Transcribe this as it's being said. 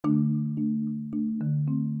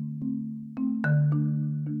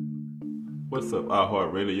What's up,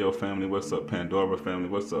 iHeartRadio family? What's up, Pandora family?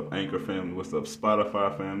 What's up, Anchor family? What's up,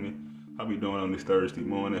 Spotify family? How we doing on this Thursday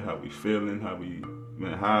morning? How we feeling? How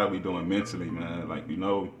are we doing mentally, man? Like, the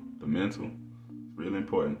mental is really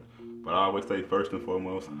important. But I always say, first and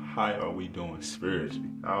foremost, how are we doing spiritually?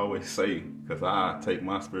 I always say, because I take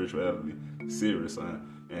my spirituality serious,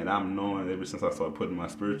 and I'm knowing ever since I started putting my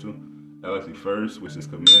spirituality first, which is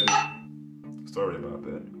committed. Sorry about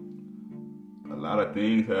that. A lot of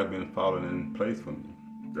things have been falling in place for me.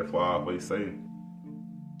 That's why I always say,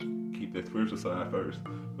 keep that spiritual side first.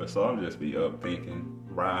 But so I'll just be up thinking,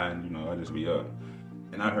 riding, I just be up.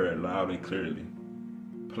 And I heard loud and clearly,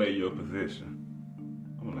 play your position.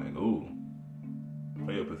 I'm like, ooh,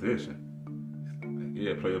 play your position. Like,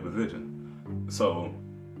 yeah, play your position. So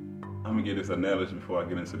I'm gonna get this analogy before I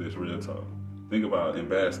get into this real talk. Think about in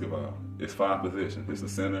basketball, it's 5 positions. It's a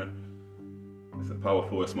center, it's a power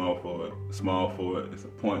forward, small forward, it's a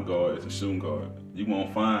point guard, it's a shooting guard. You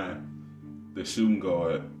won't find the shooting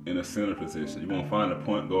guard in a center position. You won't find a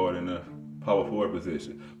point guard in a power forward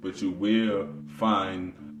position. But you will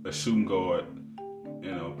find a shooting guard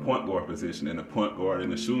in a point guard position and a point guard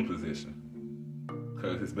in a shooting position.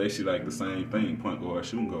 Because it's basically like the same thing, point guard,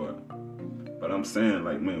 shooting guard. But I'm saying,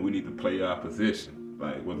 like, man, we need to play our position.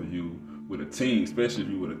 Like, whether you with a team, especially if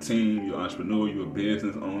you with a team, you're an entrepreneur, you're a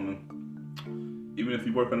business owner, even if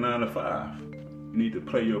you work a 9 to 5, you need to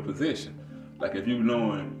play your position. Like if you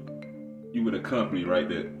knowing you with a company, right,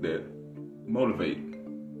 that motivate,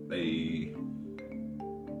 they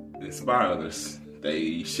inspire others,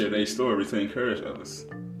 they share their stories to encourage others.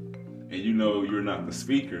 And you're not the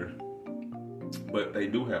speaker, but they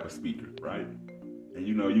do have a speaker, right? And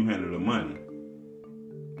you handle the money.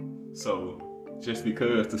 So just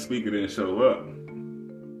because the speaker didn't show up,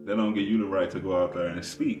 that don't give you the right to go out there and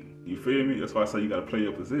speak. You feel me? That's why I say you gotta play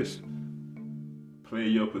your position. Play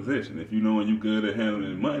your position. If you know you good at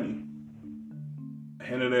handling money,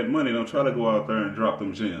 handle that money. Don't try to go out there and drop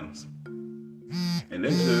them gems. And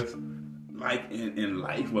that's just like in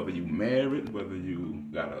life, whether you married, whether you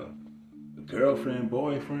got a girlfriend,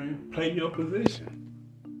 boyfriend, play your position.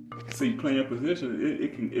 See, playing your position,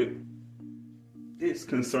 it's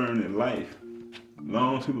concerned in life. As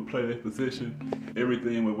long as people play their position,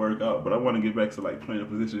 everything will work out. But I want to get back to like playing a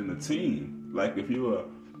position in the team. Like if you're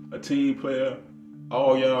a team player,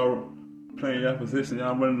 all y'all playing your position,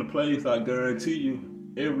 y'all running the plays, I guarantee you,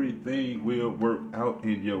 everything will work out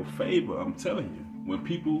in your favor. I'm telling you. When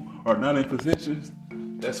people are not in positions,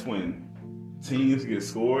 that's when teams get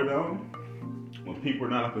scored on. When people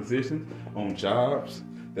are not in positions on jobs,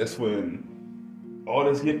 that's when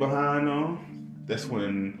artists get behind on. That's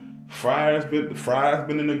when the fries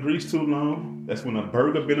been in the grease too long. That's when a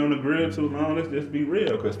burger been on the grill too long. Let's just be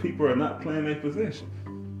real, because people are not playing their position.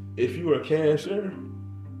 If you are a cashier,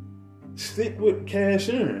 stick with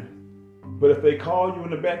cashiering. But if they call you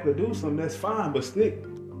in the back to do something, that's fine. But stick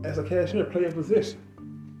as a cashier, play a position.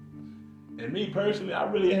 And me personally, I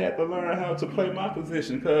really had to learn how to play my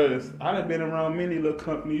position, because I've been around many little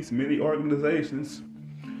companies, many organizations,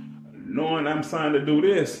 knowing I'm signed to do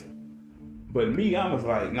this. But me, I was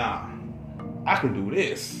like, nah, I can do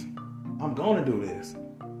this. I'm gonna do this.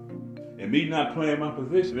 And me not playing my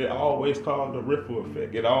position, it always caused a ripple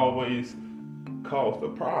effect. It always caused a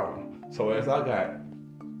problem. So as I got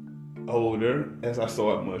older, as I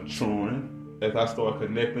started maturing, as I started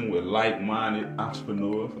connecting with like-minded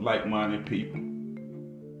entrepreneurs, like-minded people,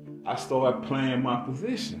 I started playing my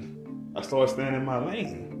position. I started staying in my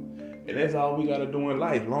lane. And that's all we gotta do in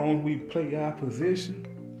life. As long as we play our position,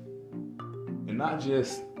 and not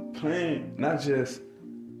just playing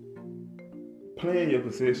your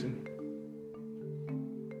position,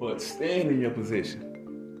 but staying in your position.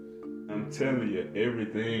 I'm telling you,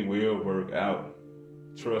 everything will work out.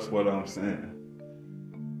 Trust what I'm saying.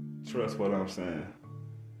 Trust what I'm saying.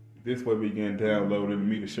 This way we getting downloaded and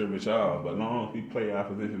me to share with y'all. But as long as we play our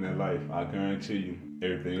position in life, I guarantee you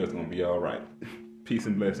everything is gonna be all right. Peace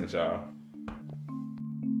and blessings, y'all.